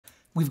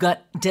We've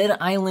got Dead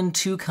Island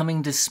 2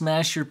 coming to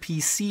smash your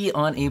PC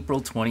on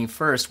April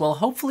 21st. Well,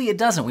 hopefully it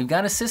doesn't. We've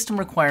got a system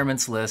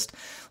requirements list.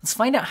 Let's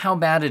find out how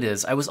bad it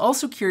is. I was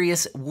also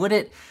curious, would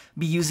it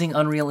be using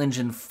Unreal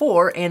Engine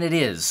 4? And it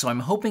is. So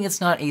I'm hoping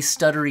it's not a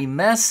stuttery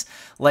mess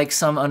like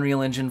some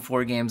Unreal Engine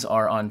 4 games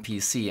are on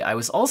PC. I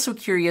was also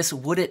curious,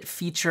 would it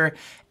feature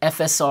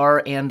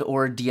FSR and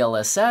or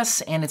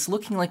DLSS? And it's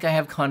looking like I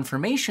have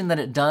confirmation that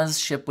it does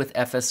ship with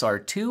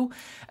FSR 2,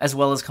 as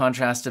well as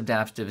contrast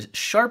adaptive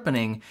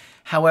sharpening.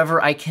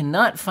 However, I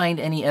cannot find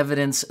any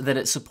evidence that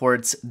it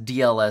supports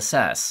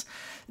DLSS.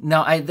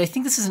 Now, I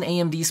think this is an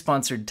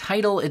AMD-sponsored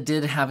title. It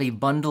did have a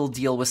bundle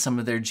deal with some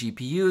of their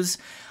GPUs.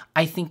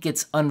 I think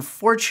it's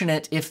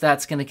unfortunate if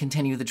that's going to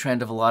continue the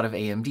trend of a lot of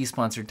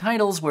AMD-sponsored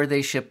titles where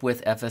they ship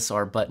with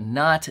FSR but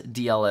not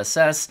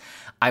DLSS.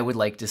 I would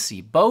like to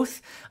see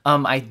both.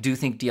 I do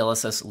think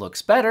DLSS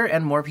looks better,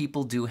 and more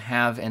people do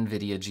have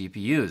NVIDIA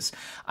GPUs.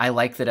 I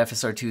like that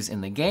FSR2 is in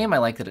the game. I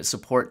like that it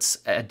supports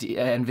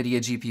NVIDIA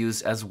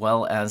GPUs as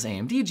well as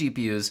AMD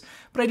GPUs,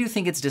 but I do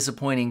think it's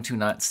disappointing to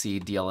not see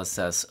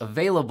DLSS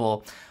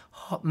available.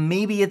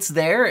 Maybe it's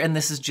there, and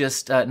this is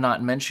just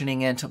not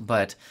mentioning it,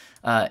 but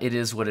it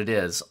is what it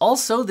is.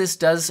 Also, this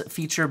does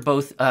feature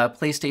both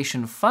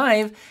PlayStation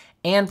 5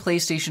 and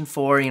PlayStation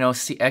 4,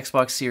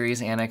 Xbox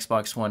Series and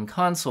Xbox One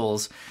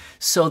consoles.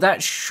 So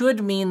that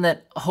should mean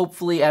that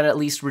hopefully at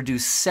least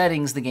reduced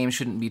settings, the game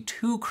shouldn't be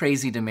too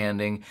crazy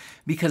demanding,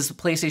 because the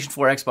PlayStation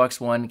 4, Xbox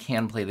One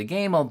can play the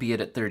game,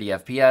 albeit at 30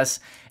 FPS,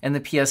 and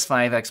the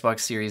PS5, Xbox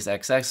Series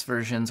XX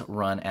versions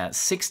run at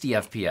 60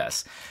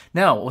 FPS.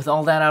 Now, with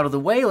all that out of the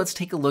way, let's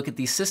take a look at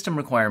the system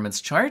requirements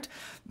chart.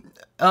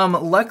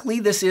 Luckily,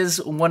 this is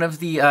one of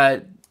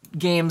the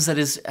games that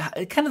is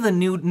kind of the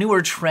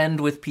newer trend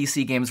with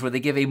PC games, where they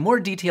give a more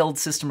detailed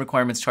system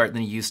requirements chart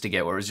than you used to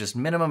get, where it was just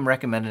minimum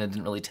recommended and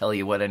didn't really tell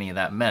you what any of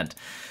that meant.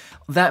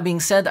 That being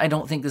said, I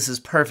don't think this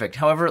is perfect.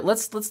 However,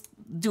 let's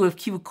do a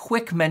few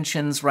quick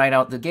mentions right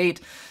out the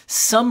gate.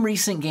 Some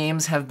recent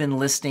games have been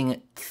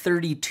listing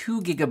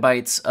 32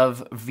 gigabytes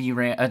of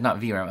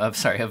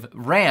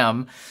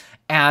RAM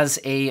as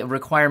a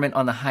requirement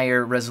on the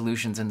higher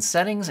resolutions and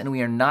settings, and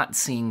we are not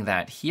seeing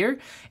that here.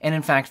 And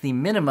in fact, the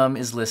minimum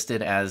is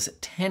listed as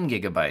 10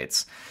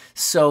 gigabytes.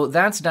 So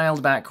that's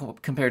dialed back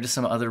compared to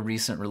some other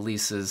recent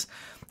releases.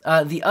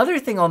 The other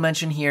thing I'll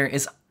mention here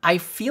is I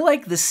feel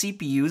like the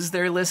CPUs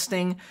they're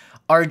listing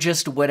are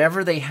just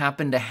whatever they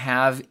happen to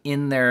have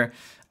in their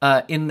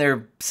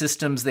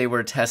systems they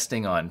were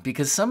testing on,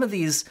 because some of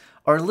these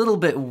are a little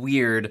bit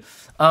weird,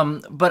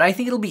 but I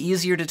think it'll be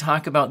easier to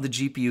talk about the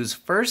GPUs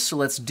first, so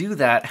let's do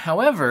that.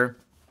 However,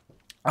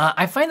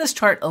 I find this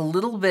chart a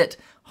little bit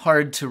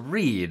hard to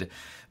read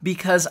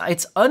because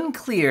it's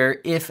unclear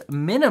if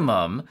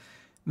minimum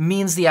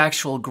means the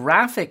actual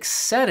graphics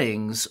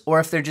settings or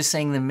if they're just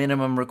saying the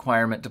minimum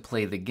requirement to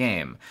play the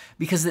game,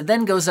 because it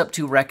then goes up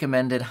to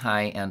recommended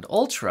high and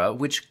ultra,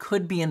 which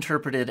could be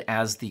interpreted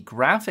as the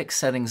graphics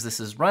settings this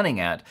is running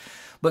at,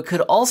 but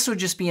could also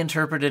just be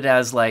interpreted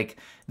as like,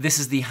 this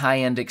is the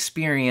high-end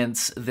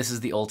experience, this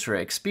is the ultra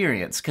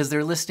experience, because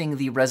they're listing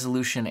the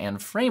resolution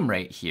and frame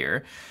rate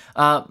here,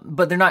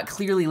 but they're not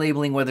clearly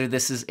labeling whether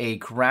this is a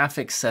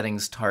graphics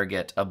settings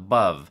target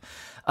above.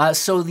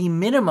 So the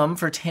minimum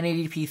for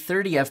 1080p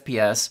 30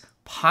 FPS,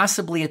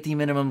 possibly at the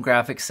minimum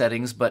graphics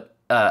settings, but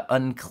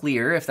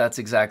unclear if that's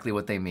exactly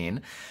what they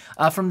mean.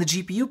 From the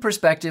GPU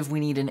perspective, we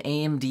need an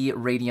AMD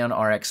Radeon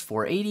RX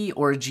 480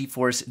 or a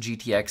GeForce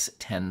GTX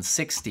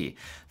 1060.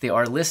 They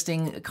are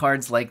listing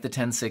cards like the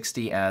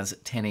 1060 as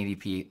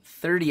 1080p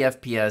 30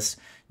 FPS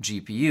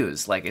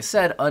GPUs. Like I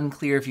said,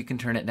 unclear if you can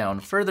turn it down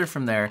further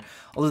from there,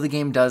 although the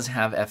game does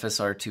have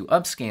FSR2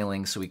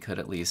 upscaling, so we could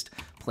at least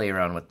play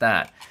around with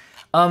that.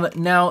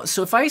 Now,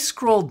 so if I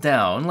scroll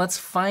down, let's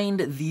find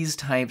these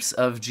types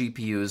of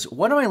GPUs.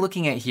 What am I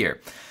looking at here?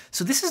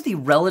 So this is the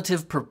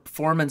relative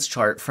performance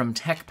chart from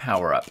Tech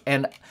PowerUp.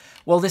 And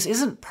while this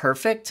isn't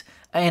perfect,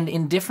 and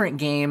in different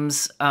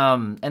games,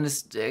 and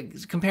it's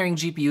comparing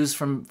GPUs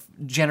from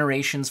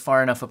generations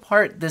far enough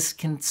apart, this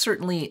can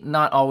certainly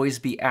not always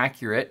be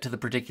accurate to the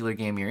particular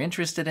game you're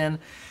interested in.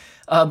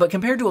 But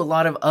compared to a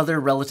lot of other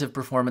relative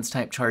performance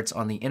type charts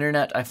on the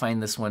internet, I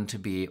find this one to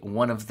be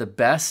one of the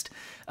best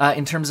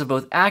in terms of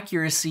both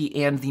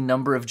accuracy and the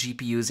number of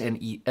GPUs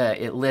and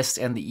it lists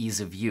and the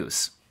ease of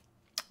use.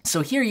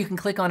 So here you can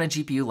click on a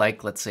GPU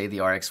like, let's say,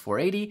 the RX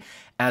 480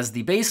 as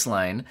the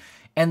baseline,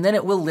 and then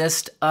it will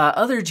list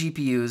other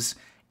GPUs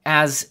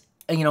as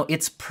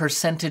its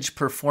percentage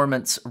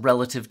performance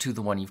relative to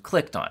the one you've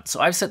clicked on. So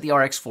I've set the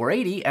RX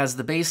 480 as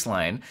the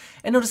baseline,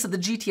 and notice that the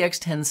GTX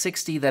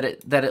 1060 that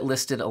it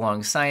listed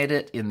alongside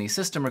it in the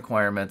system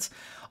requirements,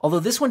 although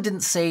this one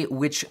didn't say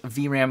which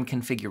VRAM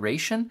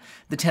configuration,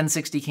 the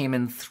 1060 came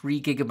in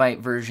 3 GB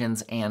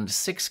versions and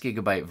 6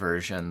 GB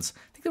versions.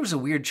 I think there was a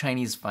weird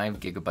Chinese 5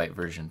 GB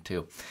version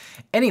too.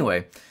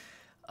 Anyway,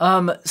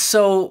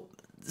 so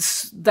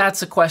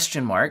that's a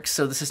question mark,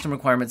 so the system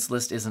requirements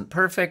list isn't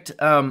perfect.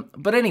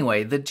 But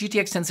anyway, the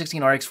GTX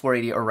 1016 RX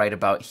 480 are right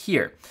about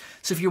here.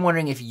 So if you're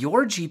wondering if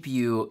your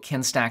GPU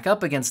can stack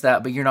up against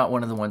that, but you're not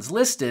one of the ones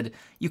listed,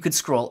 you could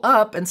scroll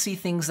up and see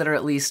things that are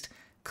at least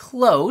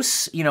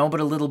close, you know, but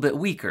a little bit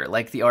weaker,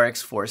 like the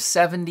RX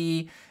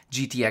 470,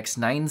 GTX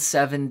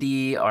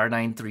 970,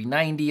 R9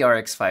 390,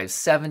 RX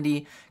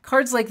 570.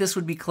 Cards like this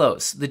would be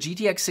close. The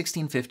GTX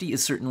 1650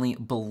 is certainly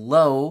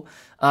below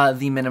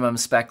the minimum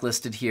spec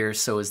listed here,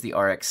 so is the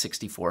RX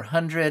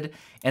 6400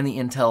 and the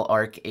Intel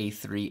Arc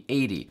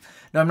A380.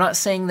 Now, I'm not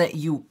saying that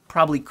you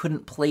probably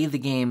couldn't play the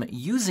game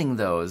using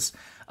those,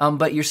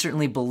 but you're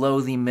certainly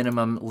below the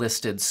minimum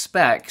listed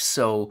spec,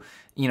 so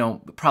you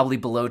know, probably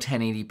below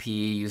 1080p,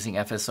 using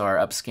FSR,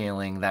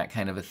 upscaling, that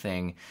kind of a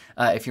thing,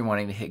 if you're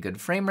wanting to hit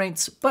good frame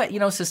rates. But, you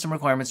know, system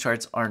requirements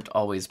charts aren't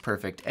always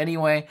perfect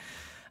anyway.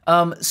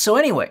 So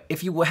anyway,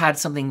 if you had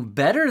something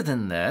better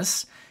than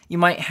this, you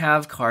might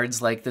have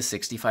cards like the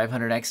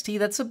 6500 XT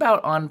that's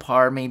about on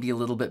par, maybe a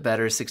little bit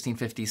better,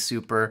 1650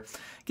 Super,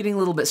 getting a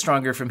little bit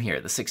stronger from here.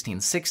 The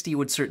 1660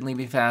 would certainly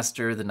be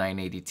faster, the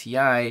 980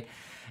 Ti,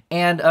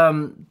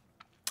 and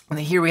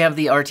here we have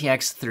the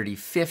RTX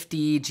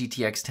 3050,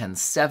 GTX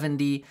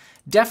 1070,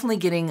 definitely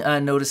getting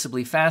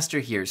noticeably faster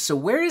here. So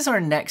where is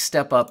our next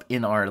step up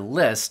in our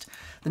list?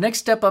 The next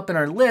step up in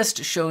our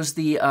list shows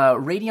the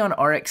Radeon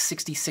RX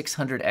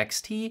 6600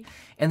 XT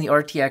and the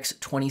RTX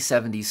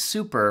 2070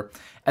 Super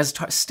as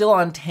still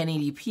on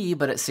 1080p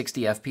but at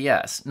 60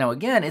 FPS. Now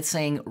again, it's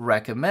saying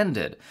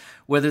recommended.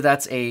 Whether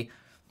that's a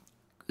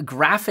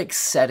graphics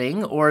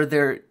setting or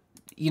they're,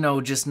 you know,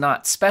 just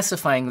not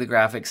specifying the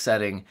graphics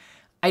setting,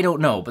 I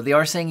don't know, but they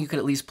are saying you could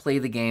at least play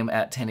the game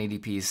at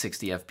 1080p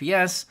 60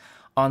 FPS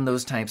on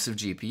those types of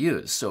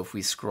GPUs. So if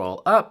we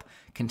scroll up,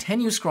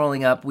 continue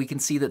scrolling up, we can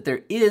see that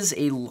there is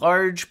a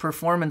large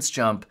performance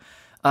jump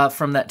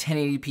from that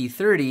 1080p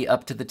 30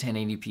 up to the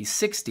 1080p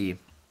 60.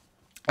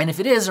 And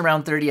if it is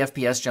around 30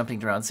 FPS jumping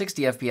to around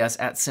 60 FPS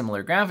at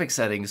similar graphic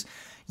settings,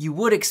 you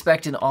would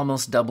expect an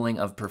almost doubling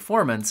of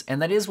performance,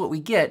 and that is what we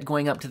get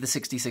going up to the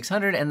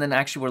 6600, and then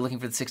actually we're looking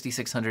for the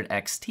 6600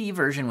 XT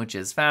version, which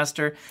is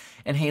faster.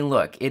 And hey,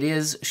 look, it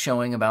is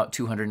showing about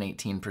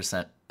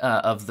 218%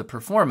 of the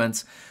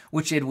performance,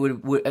 which it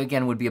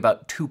would be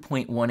about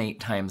 2.18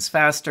 times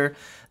faster.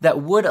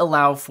 That would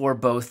allow for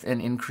both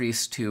an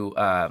increase to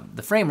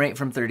the frame rate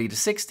from 30 to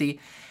 60,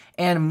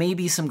 and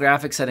maybe some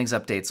graphic settings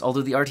updates,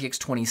 although the RTX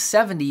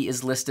 2070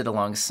 is listed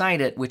alongside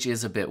it, which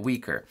is a bit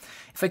weaker.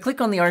 If I click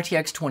on the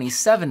RTX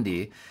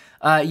 2070,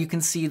 you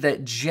can see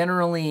that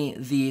generally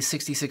the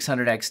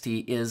 6600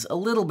 XT is a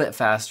little bit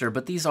faster,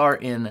 but these are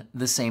in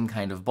the same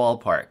kind of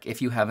ballpark.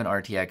 If you have an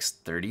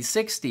RTX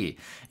 3060,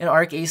 an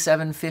Arc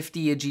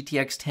A750, a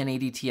GTX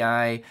 1080 Ti,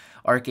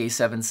 Arc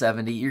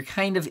A770, you're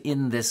kind of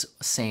in this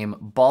same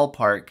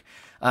ballpark.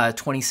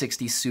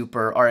 2060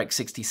 Super, RX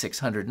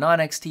 6600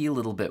 non-XT, a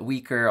little bit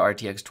weaker,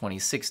 RTX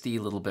 2060,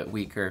 a little bit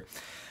weaker,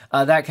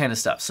 that kind of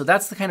stuff. So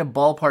that's the kind of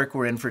ballpark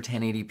we're in for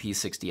 1080p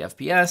 60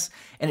 FPS,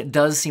 and it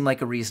does seem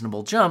like a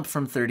reasonable jump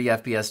from 30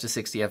 FPS to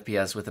 60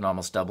 FPS with an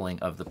almost doubling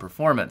of the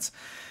performance.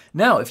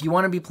 Now, if you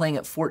want to be playing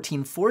at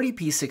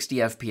 1440p 60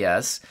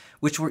 FPS,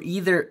 which we're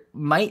either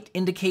might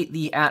indicate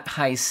the at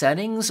high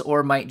settings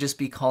or might just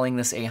be calling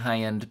this a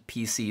high-end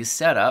PC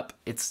setup,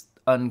 it's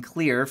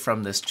unclear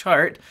from this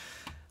chart,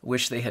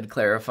 wish they had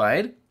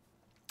clarified,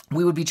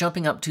 we would be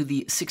jumping up to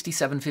the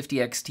 6750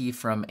 XT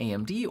from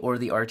AMD or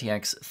the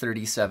RTX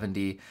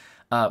 3070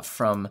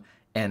 from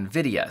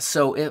NVIDIA.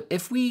 So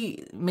if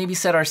we maybe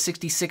set our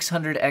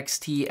 6600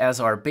 XT as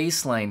our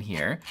baseline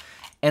here,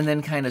 and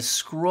then kind of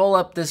scroll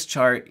up this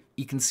chart,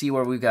 you can see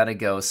where we've got to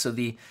go. So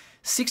the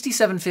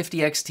 6750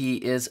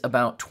 XT is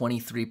about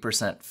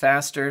 23%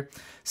 faster,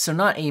 so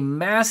not a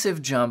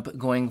massive jump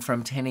going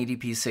from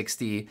 1080p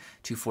 60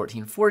 to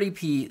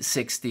 1440p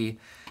 60.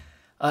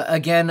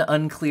 Again,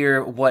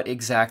 unclear what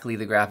exactly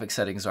the graphic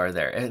settings are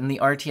there. In the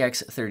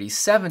RTX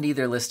 3070,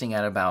 they're listing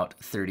at about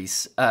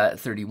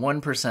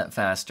 31%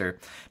 faster.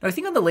 Now, I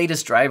think on the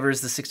latest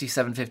drivers, the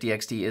 6750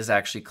 XT is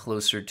actually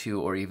closer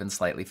to or even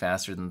slightly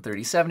faster than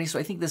 3070, so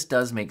I think this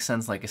does make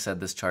sense. Like I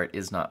said, this chart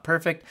is not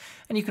perfect,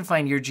 and you can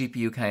find your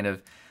GPU kind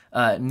of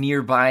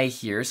nearby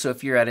here. So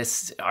if you're at a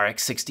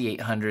RX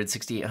 6800,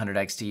 6800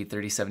 XT,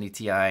 3070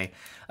 Ti,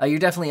 you're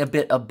definitely a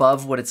bit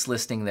above what it's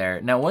listing there.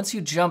 Now, once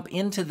you jump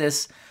into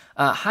this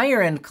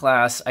higher end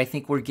class, I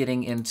think we're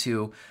getting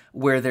into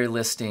where they're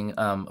listing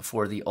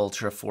for the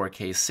Ultra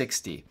 4K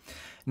 60.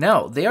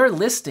 Now, they are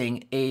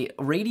listing a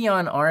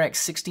Radeon RX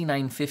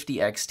 6950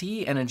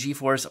 XT and a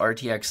GeForce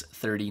RTX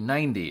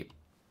 3090.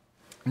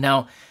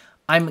 Now,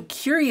 I'm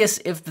curious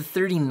if the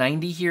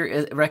 3090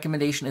 here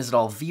recommendation is at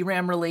all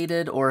VRAM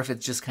related or if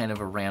it's just kind of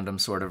a random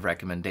sort of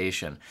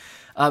recommendation.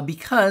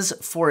 Because,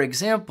 for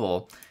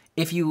example,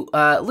 if you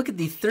look at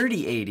the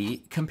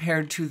 3080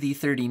 compared to the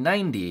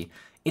 3090,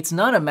 it's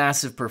not a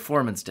massive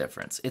performance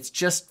difference. It's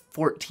just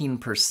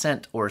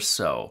 14% or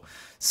so.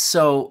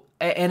 So,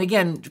 and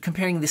again,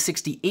 comparing the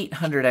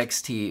 6800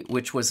 XT,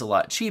 which was a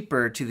lot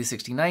cheaper, to the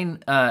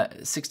 69,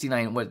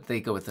 what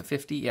they go with the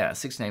 50? Yeah,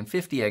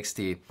 6950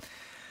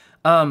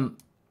 XT.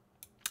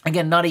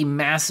 Again, not a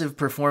massive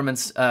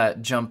performance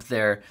jump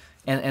there,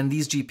 and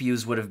these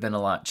GPUs would have been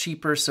a lot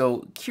cheaper,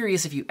 so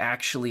curious if you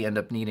actually end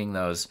up needing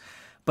those.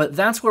 But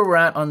that's where we're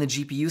at on the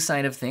GPU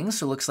side of things.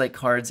 So it looks like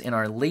cards in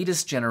our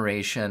latest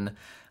generation,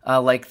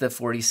 like the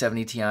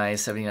 4070 Ti,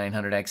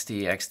 7900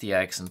 XT,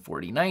 XTX, and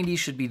 4090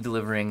 should be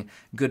delivering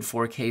good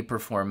 4K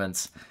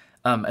performance,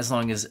 as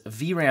long as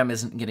VRAM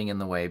isn't getting in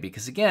the way.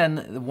 Because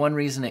again, one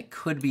reason it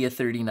could be a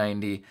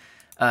 3090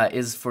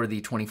 is for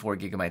the 24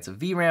 gigabytes of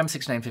VRAM.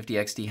 6950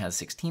 XT has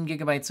 16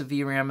 gigabytes of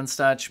VRAM and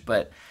such,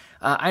 but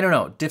I don't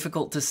know,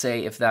 difficult to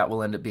say if that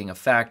will end up being a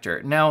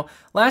factor. Now,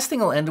 last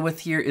thing I'll end with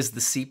here is the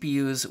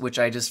CPUs, which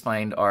I just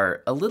find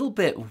are a little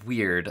bit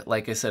weird,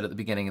 like I said at the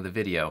beginning of the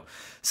video.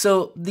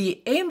 So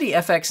the AMD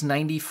FX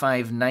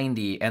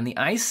 9590 and the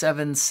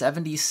i7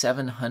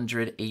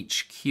 7700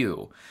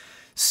 HQ.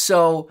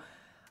 So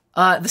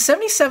the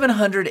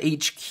 7700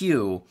 HQ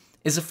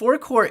is a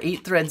 4-core,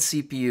 8-thread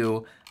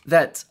CPU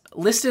that's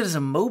listed as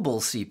a mobile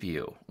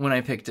CPU when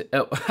I picked it.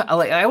 Oh,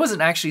 I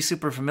wasn't actually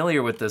super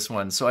familiar with this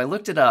one, so I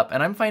looked it up,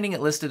 and I'm finding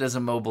it listed as a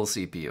mobile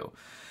CPU.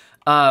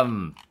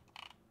 So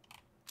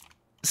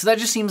that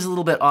just seems a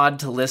little bit odd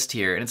to list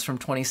here, and it's from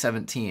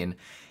 2017.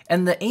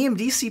 And the AMD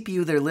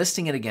CPU they're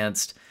listing it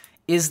against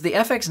is the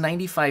FX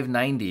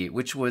 9590,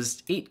 which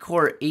was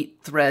 8-core,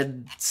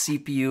 8-thread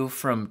CPU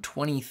from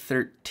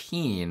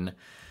 2013.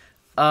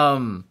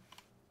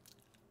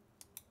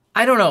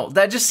 I don't know,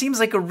 that just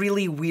seems like a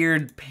really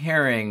weird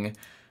pairing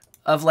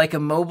of like a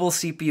mobile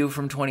CPU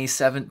from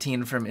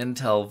 2017 from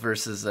Intel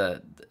versus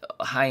a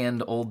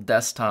high-end old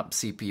desktop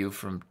CPU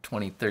from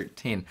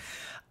 2013.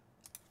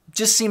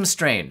 Just seems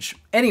strange.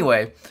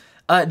 Anyway,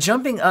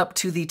 jumping up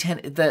to the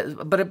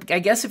but I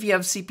guess if you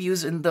have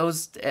CPUs in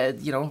those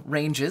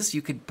ranges,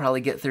 you could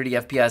probably get 30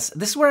 FPS.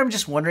 This is where I'm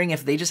just wondering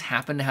if they just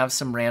happen to have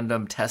some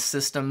random test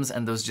systems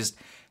and those just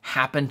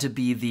happen to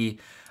be the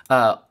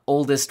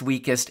oldest,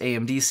 weakest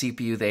AMD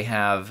CPU they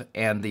have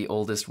and the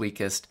oldest,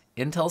 weakest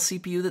Intel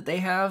CPU that they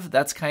have.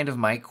 That's kind of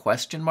my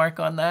question mark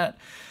on that.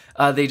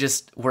 They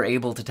just were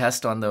able to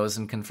test on those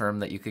and confirm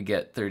that you could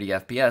get 30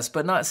 FPS,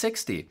 but not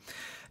 60.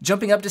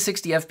 Jumping up to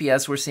 60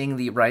 FPS, we're seeing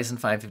the Ryzen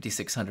 5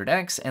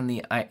 5600X and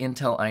the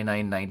Intel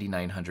i9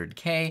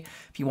 9900K.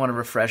 If you want a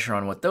refresher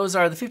on what those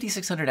are, the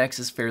 5600X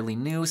is fairly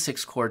new,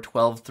 6-core,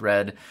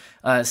 12-thread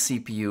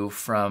CPU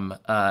from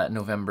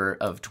November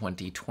of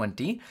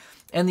 2020.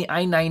 And the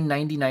i9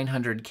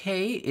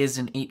 9900K is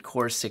an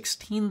 8-core,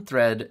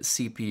 16-thread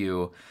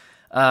CPU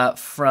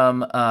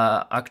from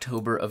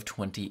October of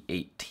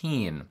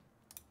 2018.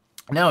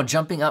 Now,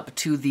 jumping up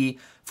to the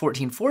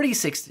 1440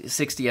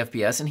 60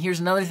 FPS, and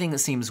here's another thing that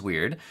seems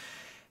weird.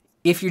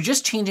 If you're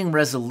just changing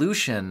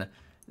resolution,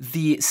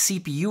 the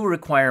CPU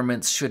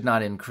requirements should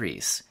not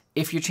increase.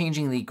 If you're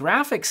changing the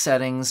graphics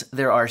settings,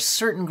 there are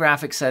certain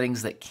graphic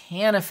settings that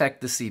can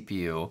affect the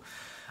CPU.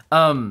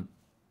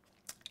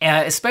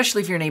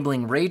 Especially if you're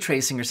enabling ray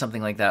tracing or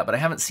something like that, but I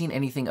haven't seen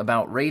anything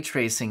about ray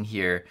tracing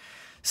here.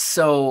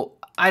 So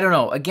I don't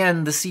know.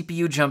 Again, the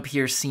CPU jump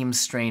here seems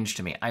strange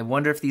to me. I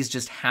wonder if these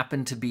just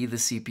happen to be the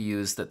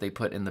CPUs that they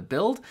put in the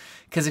build,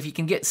 because if you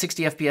can get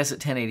 60 FPS at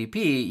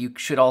 1080p, you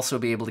should also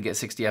be able to get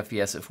 60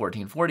 FPS at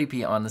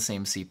 1440p on the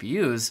same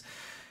CPUs.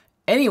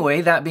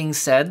 Anyway, that being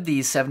said, the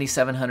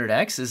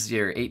 7700X is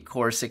your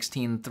 8-core,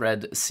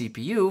 16-thread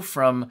CPU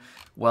from,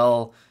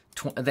 well,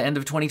 the end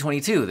of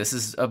 2022. This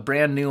is a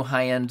brand new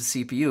high-end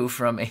CPU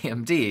from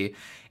AMD,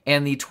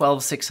 and the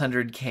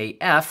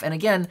 12600KF. And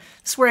again,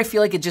 this is where I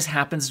feel like it just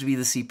happens to be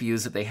the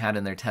CPUs that they had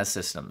in their test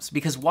systems.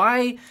 Because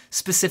why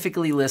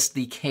specifically list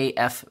the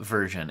KF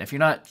version? If you're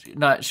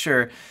not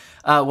sure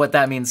what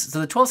that means. So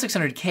the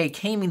 12600K,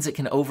 K means it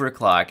can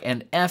overclock,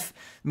 and F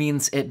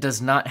means it does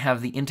not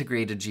have the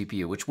integrated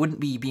GPU, which wouldn't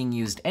be being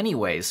used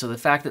anyway. So the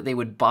fact that they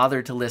would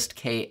bother to list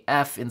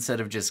KF instead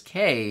of just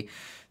K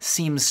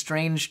seems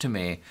strange to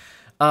me.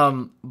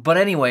 But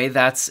anyway,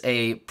 that's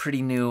a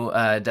pretty new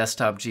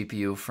desktop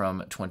GPU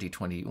from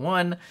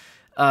 2021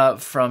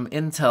 from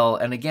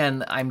Intel. And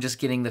again, I'm just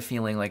getting the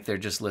feeling like they're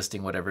just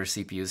listing whatever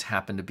CPUs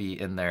happen to be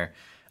in their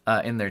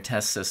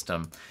test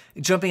system.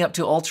 Jumping up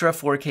to Ultra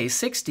 4K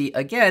 60,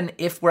 again,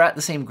 if we're at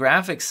the same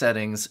graphics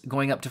settings,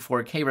 going up to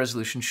 4K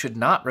resolution should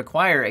not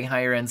require a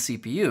higher end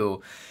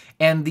CPU.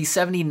 And the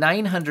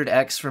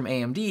 7900X from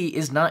AMD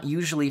is not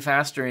usually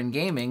faster in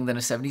gaming than a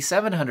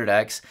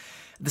 7700X.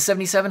 The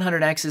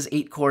 7700X is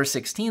 8-core,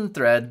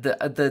 16-thread. The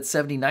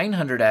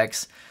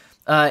 7900X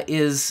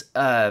is...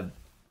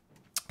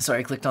 sorry,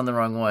 I clicked on the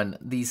wrong one.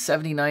 The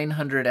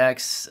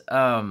 7900X,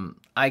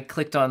 I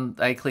clicked on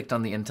the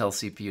Intel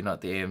CPU,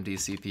 not the AMD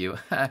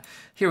CPU.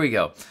 Here we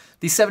go.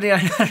 The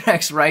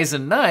 7900X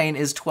Ryzen 9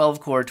 is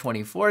 12-core,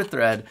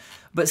 24-thread,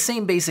 but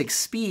same basic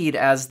speed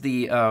as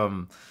the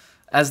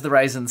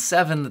Ryzen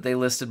 7 that they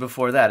listed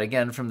before that,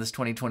 again, from this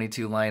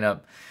 2022 lineup.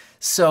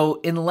 So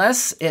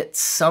unless it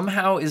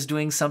somehow is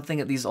doing something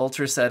at these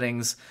ultra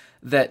settings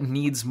that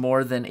needs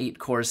more than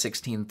 8-core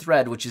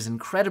 16-thread, which is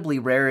incredibly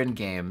rare in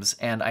games,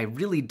 and I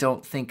really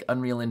don't think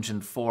Unreal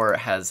Engine 4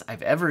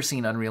 I've ever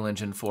seen Unreal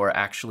Engine 4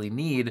 actually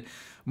need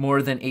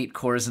more than 8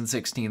 cores and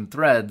 16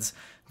 threads.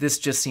 This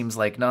just seems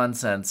like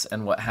nonsense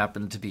and what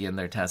happened to be in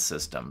their test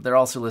system. They're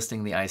also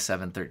listing the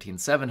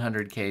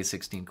i7-13700K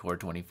 16-core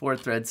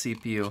 24-thread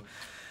CPU.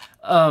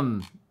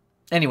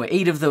 Anyway,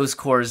 8 of those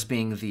cores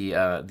being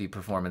the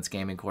performance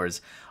gaming cores.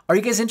 Are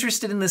you guys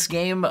interested in this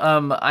game?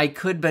 I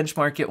could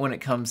benchmark it when it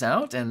comes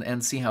out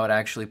and see how it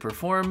actually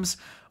performs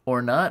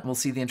or not. We'll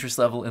see the interest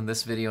level in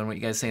this video and what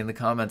you guys say in the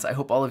comments. I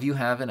hope all of you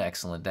have an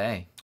excellent day.